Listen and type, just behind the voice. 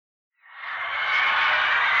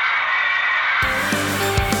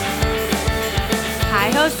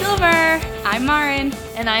Go Silver! I'm Marin.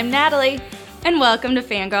 And I'm Natalie. And welcome to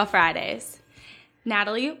Fangirl Fridays.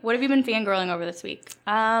 Natalie, what have you been fangirling over this week?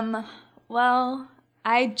 Well,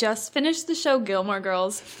 I just finished the show Gilmore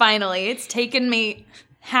Girls, finally. It's taken me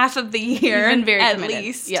half of the year, You've been very at committed.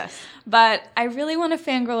 least. Yes. But I really want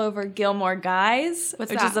to fangirl over Gilmore Guys,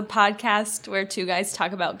 What's which that? is a podcast where two guys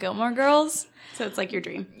talk about Gilmore Girls. So it's like your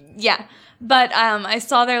dream. Yeah. But I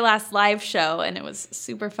saw their last live show, and it was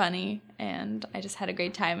super funny, and I just had a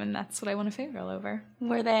great time, and that's what I want to fangirl over.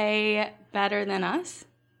 Were they better than us?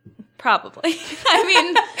 Probably. I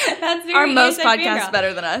mean, That's are most podcasts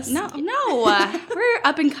better than us? No. We're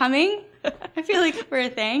up and coming. I feel like we're a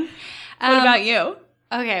thing. What about you?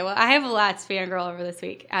 Okay, well, I have a lot to fangirl over this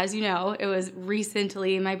week. As you know, it was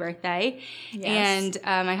recently my birthday, Yes.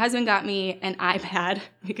 and my husband got me an iPad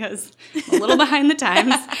because I'm a little behind the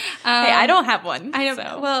times. Hey, I don't have one. I know.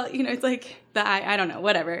 So. Well, it's like I don't know,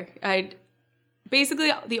 whatever.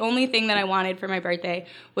 Basically, the only thing that I wanted for my birthday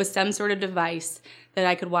was some sort of device that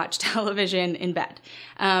I could watch television in bed.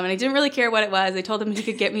 And I didn't really care what it was. I told him he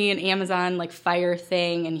could get me an Amazon like Fire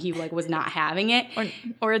thing, and he was not having it.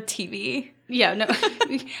 Or a TV. Yeah, no.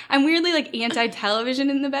 I'm weirdly like anti-television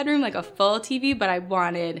in the bedroom, like a full TV, but I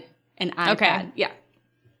wanted an iPad. Okay. Yeah.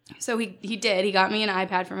 So he did. He got me an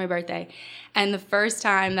iPad for my birthday. And the first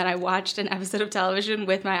time that I watched an episode of television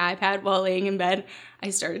with my iPad while laying in bed, I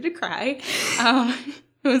started to cry.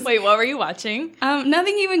 It was Wait, what were you watching?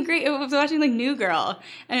 nothing even great. I was watching like New Girl,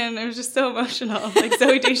 and it was just so emotional. Like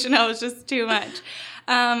Zooey Deschanel was just too much.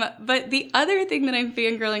 But the other thing that I'm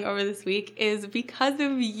fangirling over this week is because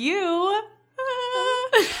of you.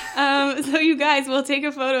 So you guys will take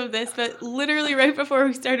a photo of this, but literally right before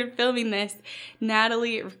we started filming this,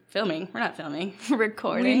 Natalie, we're not filming,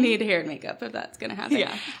 Recording. We need hair and makeup if that's going to happen.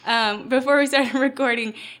 Yeah. Before we started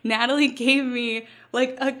recording, Natalie gave me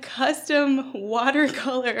like a custom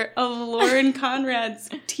watercolor of Lauren Conrad's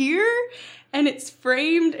tear, and it's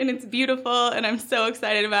framed and it's beautiful, and I'm so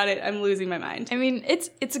excited about it. I'm losing my mind. I mean, it's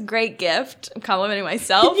a great gift. I'm complimenting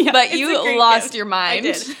myself, Yeah, but it's a you great lost gift. your mind.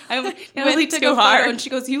 I did. Natalie took too a hard. photo and she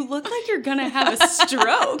goes, "You look like you're gonna have a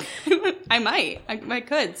stroke." I might. I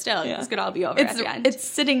could still. Yeah. This could all be over at the end. It's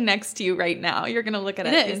sitting next to you right now. You're gonna look at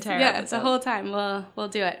it the is. entire Yeah, episode. it's the whole time. We'll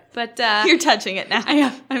do it. But You're touching it now. I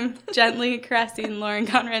am. I'm gently caressing Lauren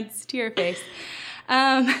Conrad's tear face.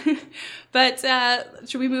 But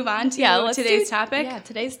should we move on to today's topic? Yeah,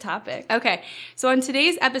 today's topic. Okay, so on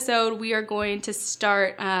today's episode, we are going to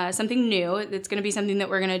start something new. It's going to be something that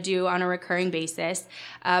we're going to do on a recurring basis,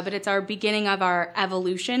 but it's our beginning of our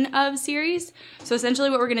evolution of series. So essentially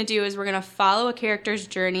what we're going to do is we're going to follow a character's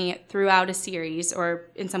journey throughout a series, or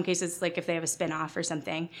in some cases, like if they have a spin-off or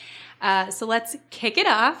something. So let's kick it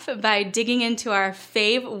off by digging into our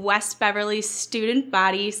fave West Beverly student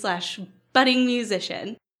body / budding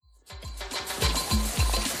musician.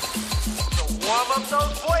 Warm up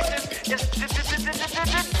those voices. It's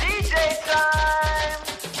DJ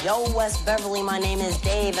time. Yo, West Beverly, my name is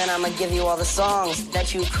Dave, and I'ma give you all the songs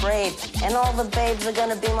that you crave. And all the babes are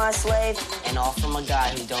gonna be my slave. And all from a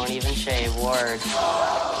guy who don't even shave. Word.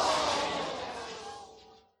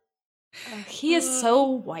 He is so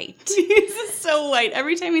white. He's so white.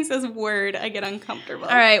 Every time he says word, I get uncomfortable.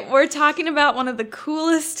 All right, we're talking about one of the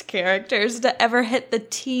coolest characters to ever hit the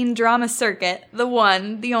teen drama circuit. The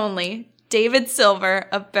one, the only, David Silver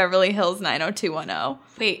of Beverly Hills 90210.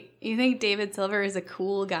 Wait, you think David Silver is a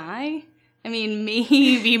cool guy? I mean,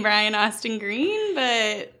 maybe Brian Austin Green,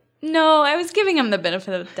 but No, I was giving him the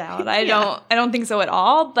benefit of the doubt. I don't think so at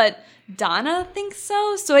all, but Donna thinks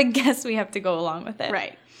so I guess we have to go along with it.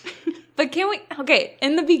 right. But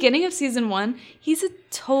in the beginning of season 1, he's a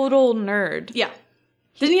total nerd. Yeah.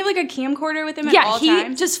 Didn't he have like a camcorder with him at Yeah, all he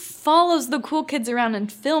times? just follows the cool kids around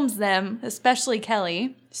and films them, especially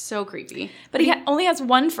Kelly. So creepy. But he only has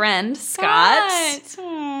one friend, Scott.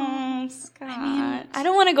 Oh, Scott. I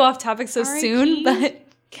don't want to go off topic so R.I.P. soon, but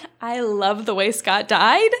I love the way Scott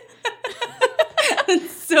died.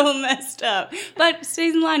 It's so messed up. But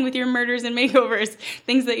stays in line with your murders and makeovers,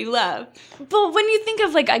 things that you love. But when you think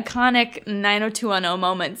of like iconic 90210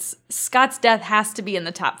 moments, Scott's death has to be in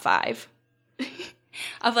the top 5.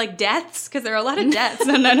 Of like deaths, because there are a lot of deaths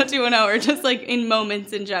on 90210, or just like in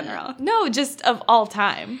moments in general. No, just of all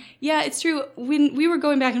time. Yeah, it's true. When we were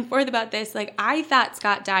going back and forth about this, like I thought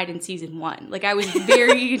Scott died in season 1. Like I was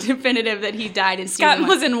very definitive that he died in season 1. Scott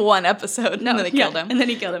was in one episode, and then they killed him. And then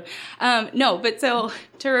he killed him. No, but so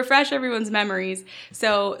to refresh everyone's memories,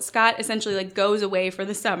 so Scott essentially like goes away for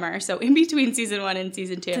the summer. So in between season 1 and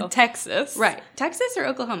season 2. To Texas. Right. Texas or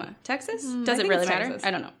Oklahoma? Texas? Does it think really it's matter? Texas. I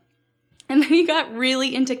don't know. And then he got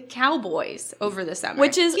really into cowboys over the summer.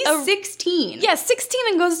 Which is he's 16. Yeah, 16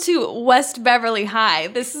 and goes to West Beverly High.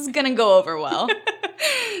 This is gonna go over well.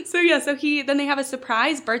 So then they have a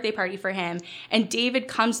surprise birthday party for him, and David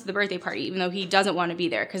comes to the birthday party even though he doesn't want to be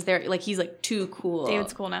there because they're like he's like too cool.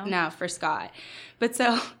 David's cool now for Scott. But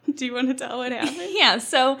so, do you want to tell what happened? Yeah,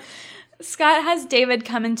 so Scott has David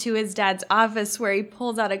come into his dad's office where he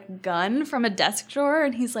pulls out a gun from a desk drawer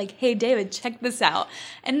and he's like, "Hey, David, check this out,"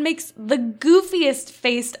 and makes the goofiest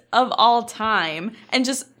face of all time and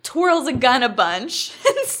just twirls a gun a bunch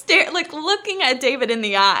and like looking at David in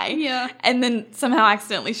the eye. Yeah. And then somehow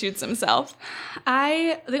accidentally shoots himself.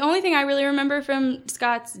 The only thing I really remember from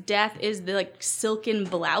Scott's death is the like silken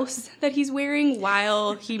blouse that he's wearing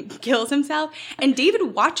while he kills himself. And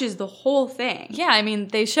David watches the whole thing. Yeah, I mean,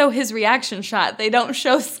 they show his reaction shot. They don't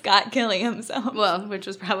show Scott killing himself. Well, which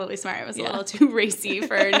was probably smart. It was a little too racy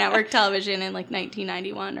for network television in like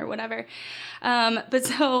 1991 or whatever. But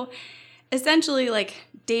so essentially, like,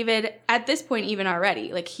 David, at this point even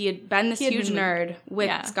already, like, he had been this huge nerd with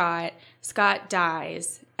Scott. Scott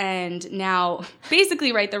dies. And now,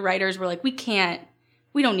 basically, right, the writers were like, we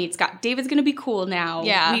don't need Scott. David's going to be cool now.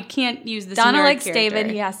 Yeah. We can't use this Donna nerd likes character.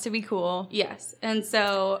 David. He has to be cool. Yes. And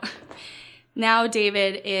so now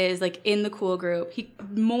David is, like, in the cool group. He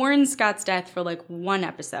mourns Scott's death for, like, one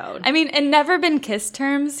episode. I mean, in Never Been Kissed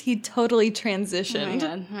terms, he totally transitioned. Oh my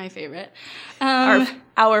God, my favorite.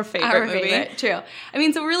 Our favorite movie. Favorite, true. I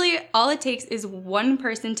mean, so really all it takes is one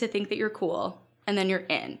person to think that you're cool, and then you're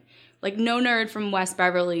in. Like, no nerd from West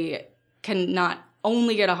Beverly can not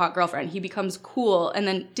only get a hot girlfriend. He becomes cool, and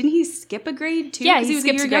then didn't he skip a grade too? Yeah, 'Cause he was a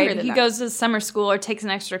skips year a grade. younger than He them. goes to summer school or takes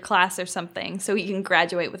an extra class or something so he can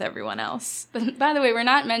graduate with everyone else. But by the way, we're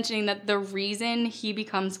not mentioning that the reason he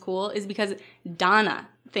becomes cool is because Donna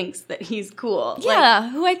thinks that he's cool. Yeah,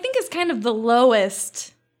 who I think is kind of the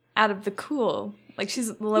lowest out of the cool. Like,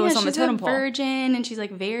 she's the lowest on the totem pole. She's a virgin, and she's,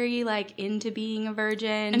 like, very, like, into being a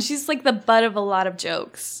virgin. And she's, like, the butt of a lot of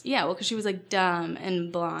jokes. Yeah, well, because she was, like, dumb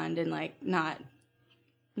and blonde and, like, not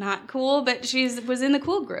cool, but was in the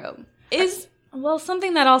cool group.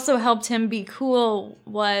 Something that also helped him be cool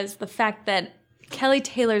was the fact that Kelly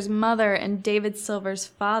Taylor's mother and David Silver's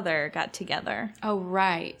father got together. Oh,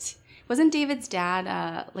 right. Wasn't David's dad,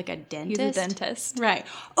 like, a dentist? He's a dentist. Right.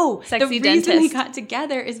 Oh, Sexy the reason they dentist. got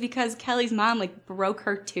together is because Kelly's mom, like, broke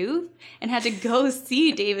her tooth and had to go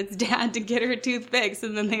see David's dad to get her tooth fixed,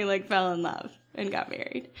 and then they, like, fell in love and got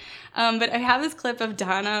married. But I have this clip of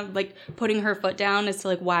Donna, like, putting her foot down as to,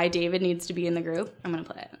 like, why David needs to be in the group. I'm going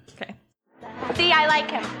to play it. Okay. See, I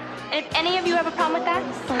like him. And if any of you have a problem with that,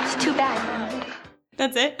 well, it's too bad.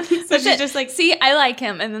 That's it? So she's just like, see, I like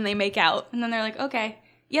him, and then they make out. and then they're like, okay.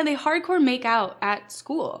 Yeah, they hardcore make out at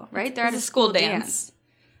school, right? They're at a school dance.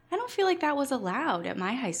 I don't feel like that was allowed at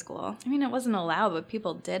my high school. I mean, it wasn't allowed, but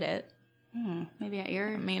people did it. Maybe at your...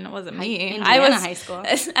 I mean, it wasn't me. Indiana I was high school.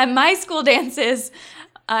 At my school dances,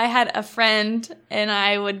 I had a friend,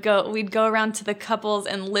 and we'd go around to the couples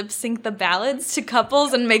and lip sync the ballads to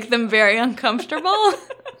couples and make them very uncomfortable.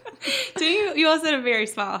 You also had a very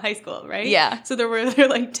small high school, right? Yeah. So there were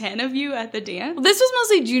like 10 of you at the dance? This was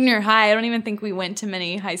mostly junior high. I don't even think we went to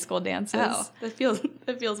many high school dances. Oh,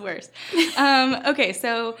 that feels worse. Okay,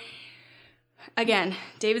 so again,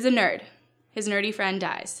 David's a nerd. His nerdy friend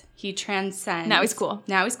dies. He transcends. Now he's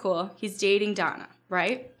cool. He's dating Donna,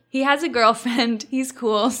 right? He has a girlfriend. He's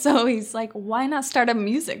cool. So he's like, why not start a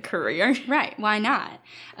music career? Right, why not?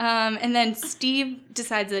 And then Steve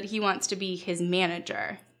decides that he wants to be his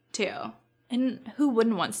manager, too. And who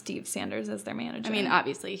wouldn't want Steve Sanders as their manager? I mean,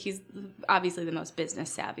 obviously, he's obviously the most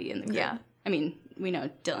business savvy in the group. Yeah. I mean, we know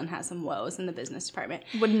Dylan has some woes in the business department.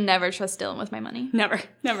 Would never trust Dylan with my money. Never.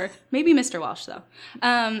 Maybe Mr. Walsh, though.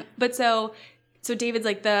 But so David's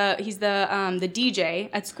like he's the DJ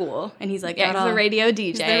at school, and he's like, Yeah, he's the radio DJ.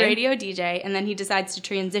 He's the radio DJ, and then he decides to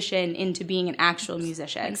transition into being an actual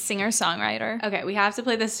musician. Like singer-songwriter. Okay, we have to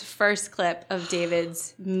play this first clip of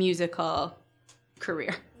David's musical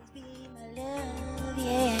career.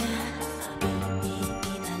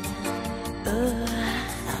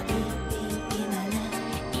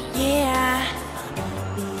 Yeah.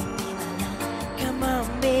 Come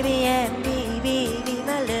on, baby, and be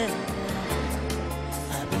my love.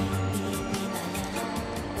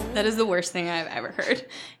 That is the worst thing I've ever heard.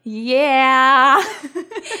 Yeah.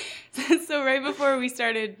 So right before we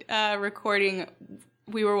started recording,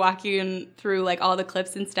 we were walking through like all the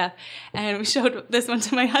clips and stuff, and we showed this one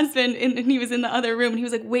to my husband, and he was in the other room, and he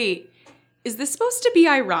was like, wait, is this supposed to be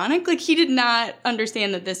ironic? Like, he did not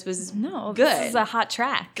understand that this was good. This is a hot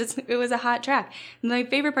track. It was a hot track. And my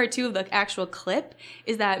favorite part, too, of the actual clip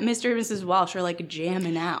is that Mr. and Mrs. Walsh are, like,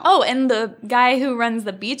 jamming out. Oh, and the guy who runs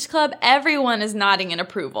the beach club, everyone is nodding in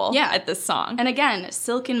approval at this song. And again,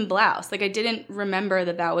 silken blouse. Like, I didn't remember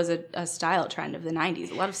that was a style trend of the 90s.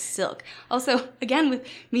 A lot of silk. Also, again, with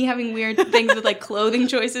me having weird things with, like, clothing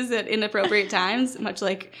choices at inappropriate times, much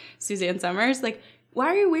like Suzanne Summers, like, why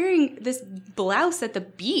are you wearing this blouse at the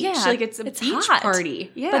beach? Yeah, like, it's a beach hot. party.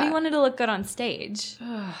 Yeah. But he wanted to look good on stage.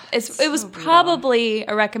 It was probably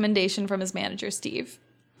a recommendation from his manager, Steve.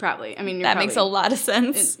 Probably. I mean, that makes a lot of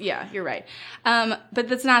sense. Yeah, you're right. But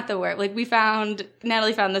that's not the word. Like,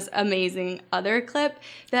 Natalie found this amazing other clip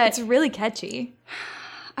that... It's really catchy.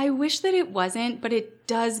 I wish that it wasn't, but it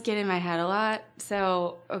does get in my head a lot.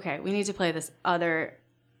 So, okay, we need to play this other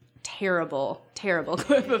terrible, terrible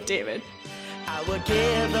clip of David. I would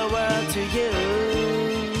give the world to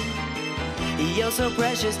you. You're so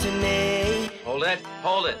precious to me. Hold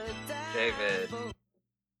it, David.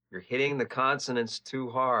 You're hitting the consonants too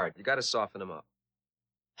hard. You got to soften them up.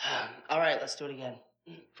 All right, let's do it again.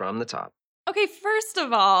 From the top. Okay, first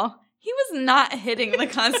of all, he was not hitting the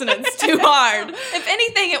consonants too hard. If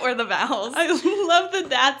anything, it were the vowels. I love that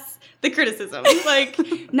that's the criticism. Like,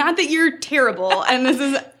 not that you're terrible and this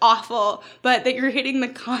is awful, but that you're hitting the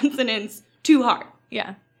consonants too hard.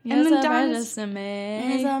 Yeah. And then Donna's And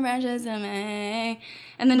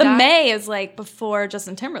then the May is like before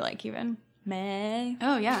Justin Timberlake even. May.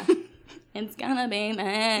 Oh, yeah. It's gonna be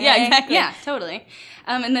May. Yeah, exactly. Yeah, totally.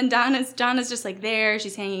 And then Donna's just like there.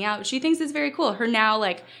 She's hanging out. She thinks it's very cool. Her now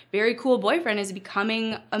like very cool boyfriend is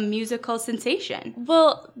becoming a musical sensation.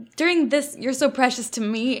 Well, during this "You're So Precious to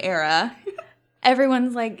Me" era,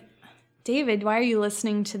 everyone's like, David, why are you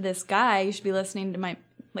listening to this guy? You should be listening to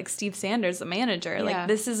like Steve Sanders, the manager. Yeah. Like,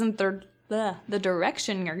 this isn't the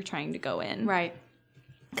direction you're trying to go in. Right.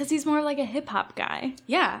 Because he's more like a hip-hop guy.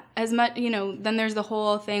 Yeah. As much, then there's the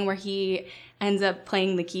whole thing where he ends up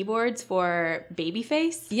playing the keyboards for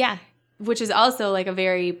Babyface. Yeah. Which is also like a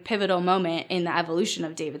very pivotal moment in the evolution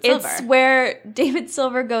of David Silver. It's where David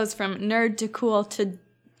Silver goes from nerd to cool to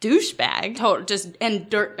douchebag. And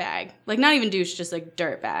dirtbag. Like, not even douche, just like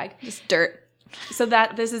dirtbag. Just dirt. So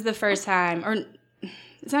this is the first time, or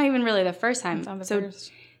it's not even really the first time. It's not the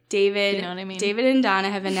first. David, you know what I mean? David and Donna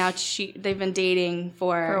have been they've been dating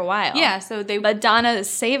for a while. Yeah, so but Donna is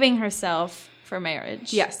saving herself for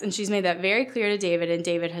marriage. Yes, and she's made that very clear to David, and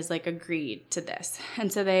David has like agreed to this.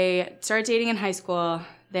 And so they start dating in high school.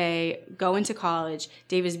 They go into college.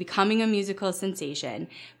 David's becoming a musical sensation,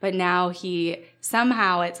 but now he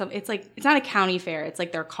somehow it's not a county fair. It's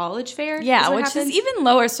like their college fair. Yeah, which is even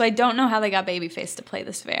lower. So I don't know how they got Babyface to play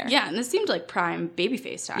this fair. Yeah, and this seemed like prime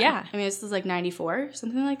Babyface time. Yeah, I mean this was like '94,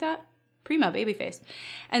 something like that. Primo Babyface,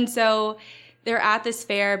 and so they're at this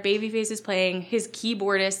fair. Babyface is playing. His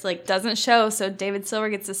keyboardist doesn't show, so David Silver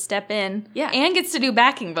gets to step in. Yeah. And gets to do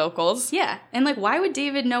backing vocals. Yeah. And why would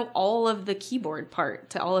David know all of the keyboard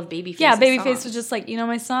part to all of Babyface's Yeah, Babyface songs? was just like, you know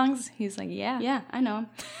my songs? He's like, yeah. Yeah, I know.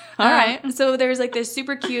 All right. So there's this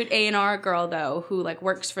super cute A&R girl though who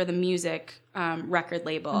works for the music record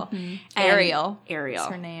label. Mm-hmm. Ariel. Ariel.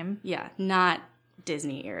 That's her name. Yeah, not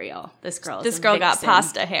Disney Ariel. This girl got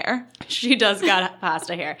pasta hair. She does got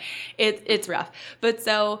pasta hair. It's rough. But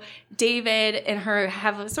so David and her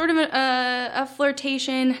have a sort of a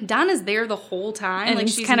flirtation. Donna's there the whole time. And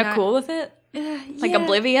she's kind of cool with it.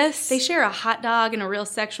 Oblivious. They share a hot dog in a real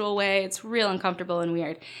sexual way. It's real uncomfortable and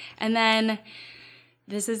weird. And then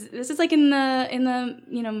this is like in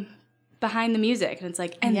the behind the music, and it's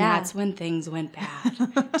like, and that's when things went bad.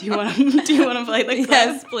 Do you want to play the clip?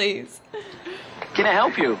 Yes, please. Can I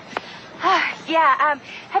help you? Yeah,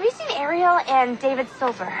 have you seen Ariel and David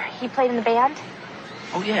Silver? He played in the band?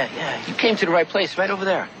 Oh, yeah. You came to the right place, right over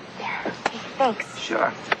there. There. Okay, thanks.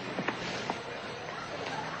 Sure.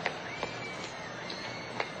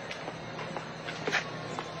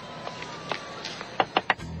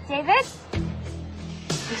 David?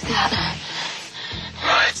 Who's that?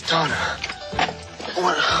 Oh, it's Donna.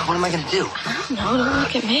 What am I gonna do? I don't know. Don't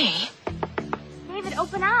look at me. David,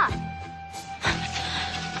 open up.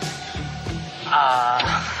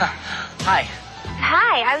 Hi.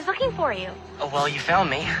 Hi, I was looking for you. Oh, well, you found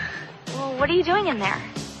me. Well, what are you doing in there?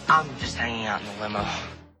 I'm just hanging out in the limo.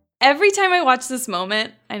 Every time I watch this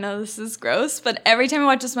moment, I know this is gross, but every time I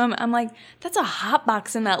watch this moment, I'm like, that's a hot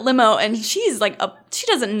box in that limo, and she's she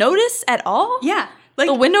doesn't notice at all. Yeah.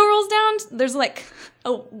 The window rolls down, there's a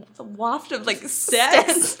waft of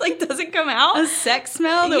sex doesn't come out. A sex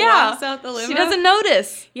smell that wafts out the limo. She doesn't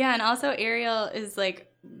notice. Yeah, and also Ariel is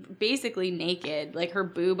basically naked. Like, her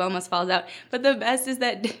boob almost falls out. But the best is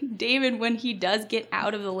that David, when he does get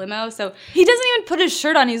out of the limo, so He doesn't even put his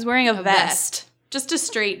shirt on. He's wearing a vest. just a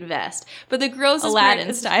straight vest. But the grossest Aladdin part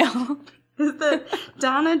is style.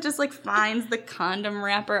 Donna just like finds the condom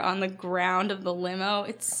wrapper on the ground of the limo.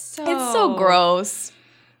 It's so gross.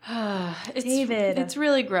 David. It's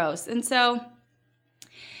really gross. And so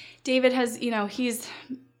David has,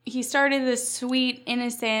 he started this sweet,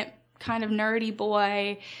 innocent, kind of nerdy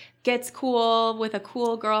boy, gets cool with a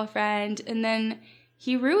cool girlfriend, and then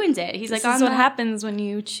he ruins it. He's This like, is what happens when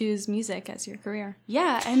you choose music as your career.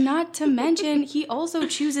 Yeah, and not to mention, he also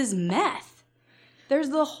chooses meth. There's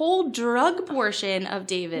the whole drug portion of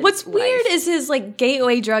David's What's life. weird is his like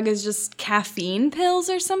gateway drug is just caffeine pills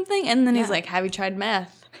or something, and then he's like, "Have you tried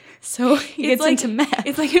meth?" So he gets into meth.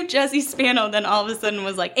 It's like if Jesse Spano then all of a sudden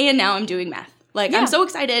was like, and now I'm doing meth. Like, I'm so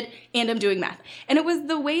excited, and I'm doing meth. And it was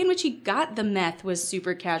the way in which he got the meth was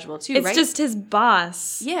super casual, too, It's right? just his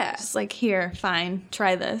boss. Yeah. Just like, here, fine,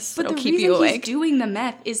 try this. But It'll the keep reason you awake. he's doing the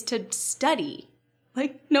meth is to study.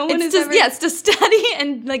 Like, no one It's is just, ever... yeah, it's to study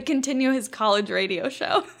and like continue his college radio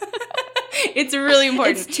show. It's really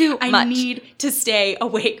important. It's too I much. need to stay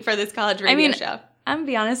awake for this college radio show. I'm gonna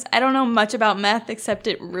be honest, I don't know much about meth except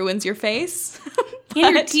it ruins your face. And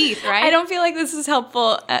your But teeth, right? I don't feel like this is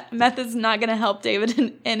helpful. Meth is not gonna help David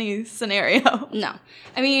in any scenario. No.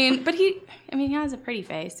 I mean, he has a pretty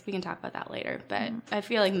face. We can talk about that later. But I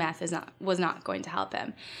feel like meth was not going to help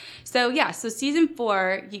him. So, yeah. So, season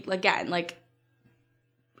 4, again, like,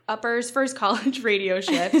 Upper's first college radio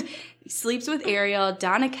shift. He sleeps with Ariel.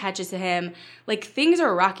 Donna catches him. Like, things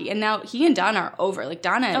are rocky. And now he and Donna are over. Like,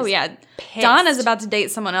 Donna is pissed. Donna's about to date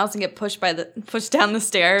someone else and get pushed down the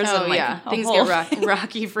stairs. Oh, and, like, yeah. a Things whole get thing.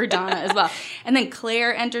 rocky for Donna as well. And then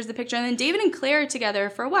Claire enters the picture. And then David and Claire are together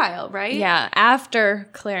for a while, right? Yeah, after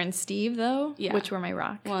Claire and Steve, though, Yeah. which were my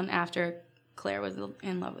rock. Well, and after Claire was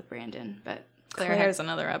in love with Brandon. But Claire's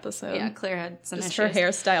another episode. Yeah, Claire had some Just issues. her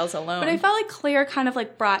hairstyles alone. But I felt like Claire kind of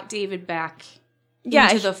like brought David back Yeah,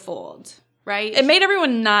 into the fold, right? It made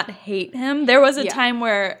everyone not hate him. There was a Yeah. time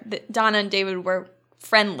where Donna and David were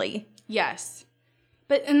friendly. Yes.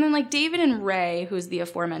 And then like David and Ray, who's the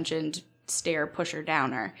aforementioned stair pusher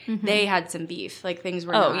downer, they had some beef. Like things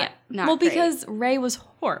were not well, great. because Ray was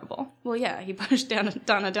horrible. Well, yeah, he pushed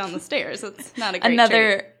Donna down the stairs. That's not a great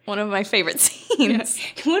Another trait. one of my favorite scenes.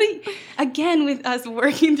 Again, with us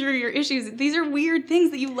working through your issues, these are weird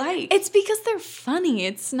things that you like. It's because they're funny.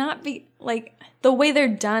 It's not like the way they're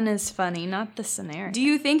done is funny, not the scenario. Do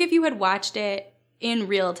you think if you had watched it in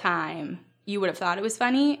real time, you would have thought it was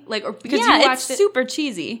funny? Like, or because you watched it's super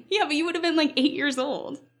cheesy. Yeah, but you would have been like 8 years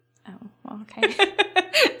old. Oh, well, okay.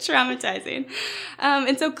 Traumatizing.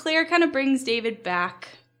 And so Claire kind of brings David back,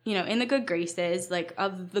 in the good graces, like,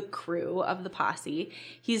 of the crew, of the posse.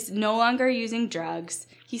 He's no longer using drugs.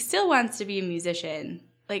 He still wants to be a musician.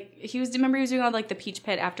 Like, remember he was doing all, like, the Peach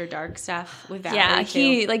Pit After Dark stuff with Valerie, Yeah, too?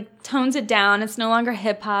 he, like, tones it down. It's no longer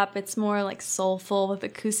hip-hop. It's more, like, soulful with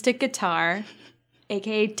acoustic guitar,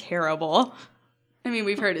 a.k.a. terrible. I mean,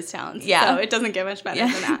 we've heard his talents. Yeah. So it doesn't get much better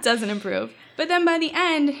than that. It doesn't improve. But then by the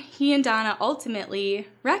end, he and Donna ultimately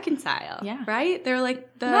reconcile. Yeah. Right? They're like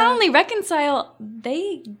Not only reconcile,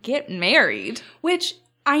 they get married. Which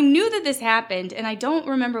I knew that this happened, and I don't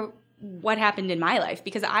remember what happened in my life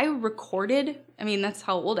because I recorded, that's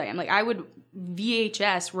how old I am. Like, I would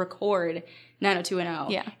VHS record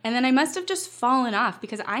 90210. Yeah. And then I must have just fallen off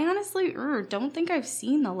because I honestly don't think I've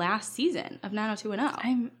seen the last season of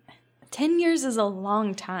 90210. 10 years is a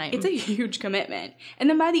long time. It's a huge commitment. And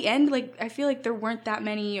then by the end, like, I feel like there weren't that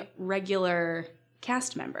many regular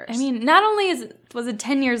cast members. I mean, not only was it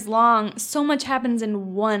 10 years long, so much happens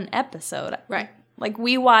in one episode. Right. Like,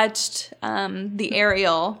 we watched the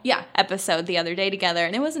Ariel episode the other day together,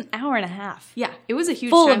 and it was an hour and a half. Yeah, it was a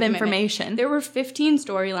huge full time of commitment. information. There were 15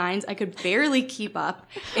 storylines. I could barely keep up.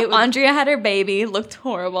 Andrea had her baby, looked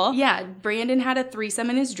horrible. Yeah, Brandon had a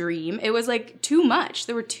threesome in his dream. It was like too much.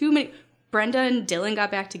 There were too many. Brenda and Dylan got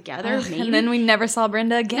back together, maybe. And then we never saw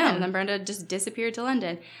Brenda again. No, and then Brenda just disappeared to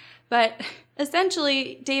London. But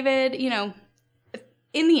essentially, David, in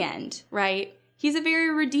the end, right, he's a very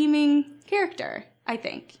redeeming character, I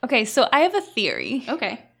think. Okay, so I have a theory.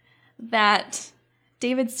 Okay. That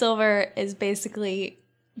David Silver is basically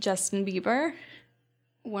Justin Bieber.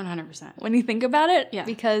 100%. When you think about it. Yeah.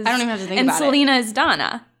 Because I don't even have to think about it. And Selena is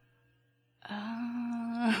Donna.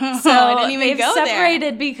 So I didn't even they've go there.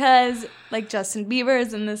 separated because, like, Justin Bieber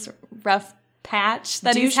is in this rough patch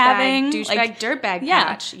that he's having. Douchebag, dirtbag Yeah.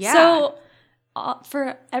 patch. Yeah. So,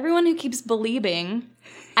 for everyone who keeps believing,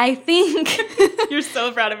 I think... You're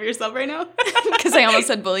so proud of yourself right now. Because I almost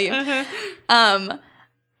said believe.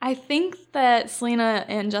 I think that Selena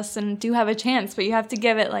and Justin do have a chance, but you have to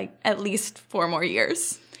give it like at least 4 more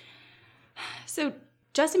years. So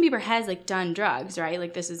Justin Bieber has like done drugs, right?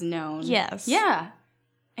 Like this is known. Yes. Yeah.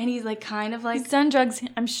 And he's like kind of like He's done drugs.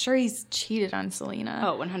 I'm sure he's cheated on Selena.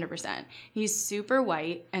 Oh, 100%. He's super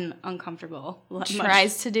white and uncomfortable.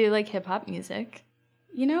 Tries to do like hip hop music.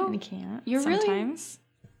 You know, And he can't. You're sometimes.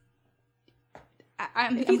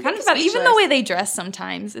 I'm If you kind think of about it, even the speechless. way they dress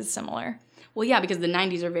sometimes is similar. Well, yeah, because the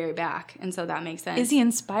 90s are very back, and so that makes sense. Is he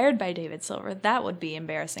inspired by David Silver? That would be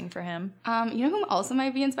embarrassing for him. You know who also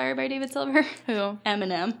might be inspired by David Silver? Who?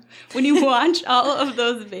 Eminem. When you watch all of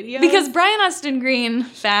those videos. Because Brian Austin Green,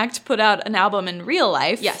 fact, put out an album in real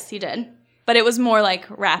life. Yes, he did. But it was more like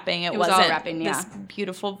rapping. It was all wasn't rapping, yeah. this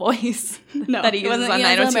beautiful voice No, that he uses on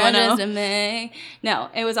 90210. No,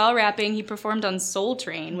 it was all rapping. He performed on Soul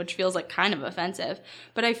Train, which feels like kind of offensive.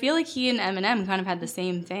 But I feel like he and Eminem kind of had the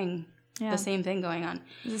same thing. Yeah. The same thing going on.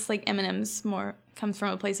 Just like Eminem's more comes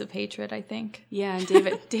from a place of hatred, I think. Yeah, and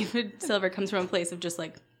David Silver comes from a place of just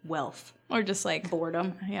like wealth. Or just like,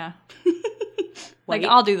 Boredom. yeah. White. Like,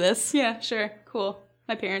 I'll do this. Yeah, sure. Cool.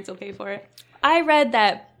 My parents will pay for it. I read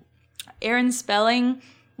that Aaron Spelling,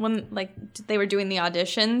 when like they were doing the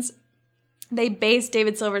auditions, they based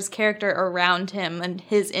David Silver's character around him and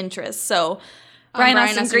his interests. So Brian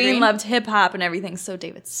Austin Green loved hip hop and everything, so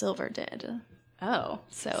David Silver did. Oh.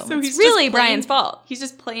 So he's it's just really playing- Brian's fault. He's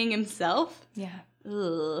just playing himself? Yeah.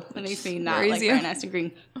 Ugh. That makes me not Worries like you. Brian Austin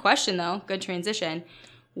Green. Question, though. Good transition.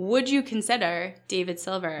 Would you consider David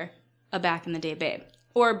Silver a back-in-the-day babe?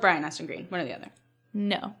 Or Brian Austin Green? One or the other.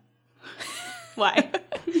 No. Why?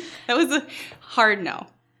 That was a hard no.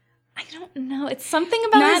 I don't know. It's something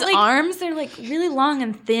about Not his like- arms. They're like really long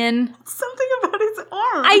and thin. Something about his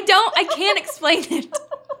arm. I can't explain it.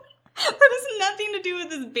 That has nothing to do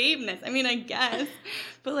with his babeness. I mean, I guess.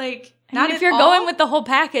 But, like, Not if you're going with the whole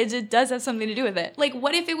package, it does have something to do with it. Like,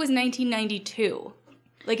 what if it was 1992?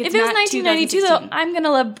 Like, it's If it was not 1992, though, 2016. I'm going to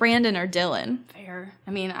love Brandon or Dylan. Fair.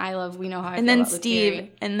 I mean, We know how I And feel then about Luke Steve,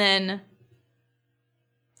 Perry. and then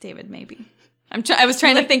David, maybe. I was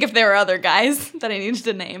trying to think if there were other guys that I needed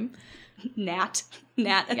to name. Nat.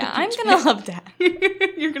 Yeah, I'm going to love that.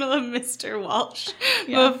 You're going to love Mr. Walsh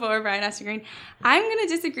before Brian Austin Green. I'm going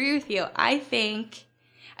to disagree with you. I think,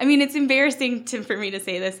 I mean, it's embarrassing for me to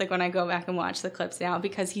say this, like when I go back and watch the clips now,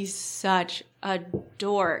 because he's such a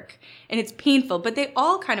dork. And it's painful, but they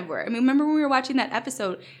all kind of were. I mean, remember when we were watching that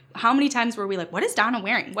episode, how many times were we like, what is Donna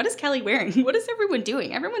wearing? What is Kelly wearing? What is everyone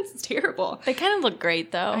doing? Everyone's terrible. They kind of look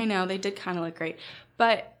great, though. I know, they did kind of look great.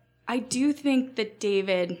 But I do think that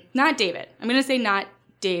not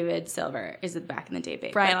David Silver is a back-in-the-day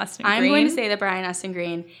babe. Brian But Austin I'm Green? going to say that Brian Austin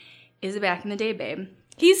Green is a back-in-the-day babe.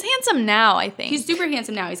 He's handsome now, I think. He's super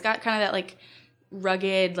handsome now. He's got kind of that, like,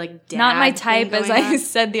 rugged, like, dad not my thing type, as going I on.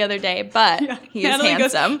 said the other day, but he is Natalie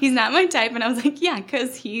goes, handsome. he's not my type. And I was like, yeah,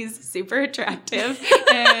 because he's super attractive.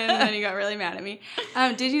 And then he got really mad at me.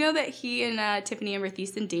 Did you know that he and Tiffany Amber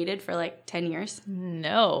Thiessen dated for, like, 10 years?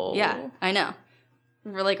 No. Yeah, I know.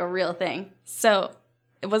 For, like, a real thing. So,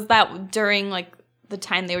 was that during, like, the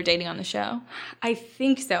time they were dating on the show? I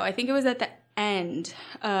think so. I think it was at the end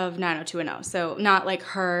of 90210. So not like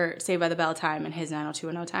her Saved by the Bell time and his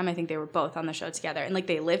 90210 time. I think they were both on the show together. And like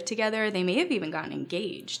they lived together. They may have even gotten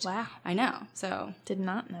engaged. Wow. I know. So Did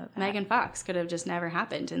not know that. Megan Fox could have just never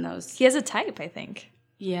happened in those. He has a type, I think.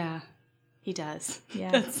 Yeah, he does.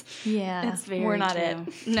 Yeah. That's very We're not true.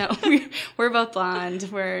 it. No, we're both blonde.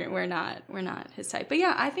 We're not his type. But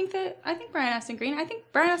yeah, I think Brian Austin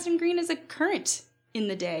Green is a current in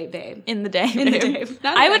the day babe. In the day. In the babe. day.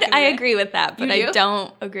 Not back in the I day. agree with that, but You I do?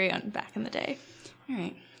 don't agree on back in the day. All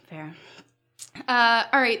right, fair. All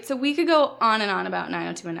right, so we could go on and on about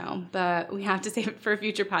 90210, but we have to save it for a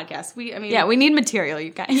future podcast. We need material,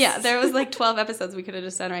 you guys. Yeah, there was like 12 episodes we could have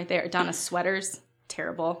just done right there. Donna's sweaters,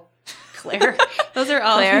 terrible. Claire, those are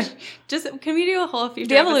all. Claire. Just can we do a whole future?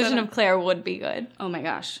 The evolution episode of Claire would be good. Oh my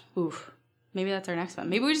gosh, oof. Maybe that's our next one.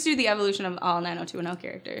 Maybe we just do the evolution of all 90210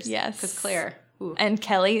 characters. Yes. because Claire. Ooh. And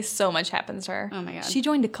Kelly, so much happens to her. Oh my God. She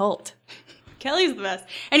joined a cult. Kelly's the best.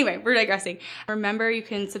 Anyway, we're digressing. Remember, you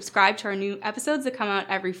can subscribe to our new episodes that come out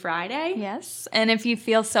every Friday. Yes. And if you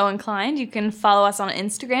feel so inclined, you can follow us on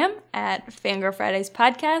Instagram at Fangirl Fridays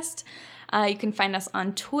Podcast. You can find us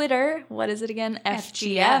on Twitter. What is it again?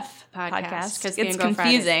 FGF Podcast. Because It's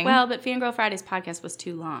confusing. Well, but Fangirl Fridays podcast was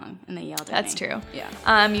too long, and they yelled at me. That's true. Yeah.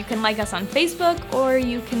 You can like us on Facebook, or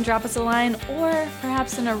you can drop us a line, or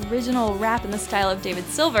perhaps an original rap in the style of David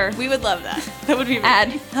Silver. We would love that. That would be at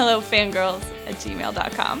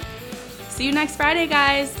hellofangirls@gmail.com. See you next Friday,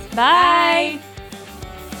 guys. Bye.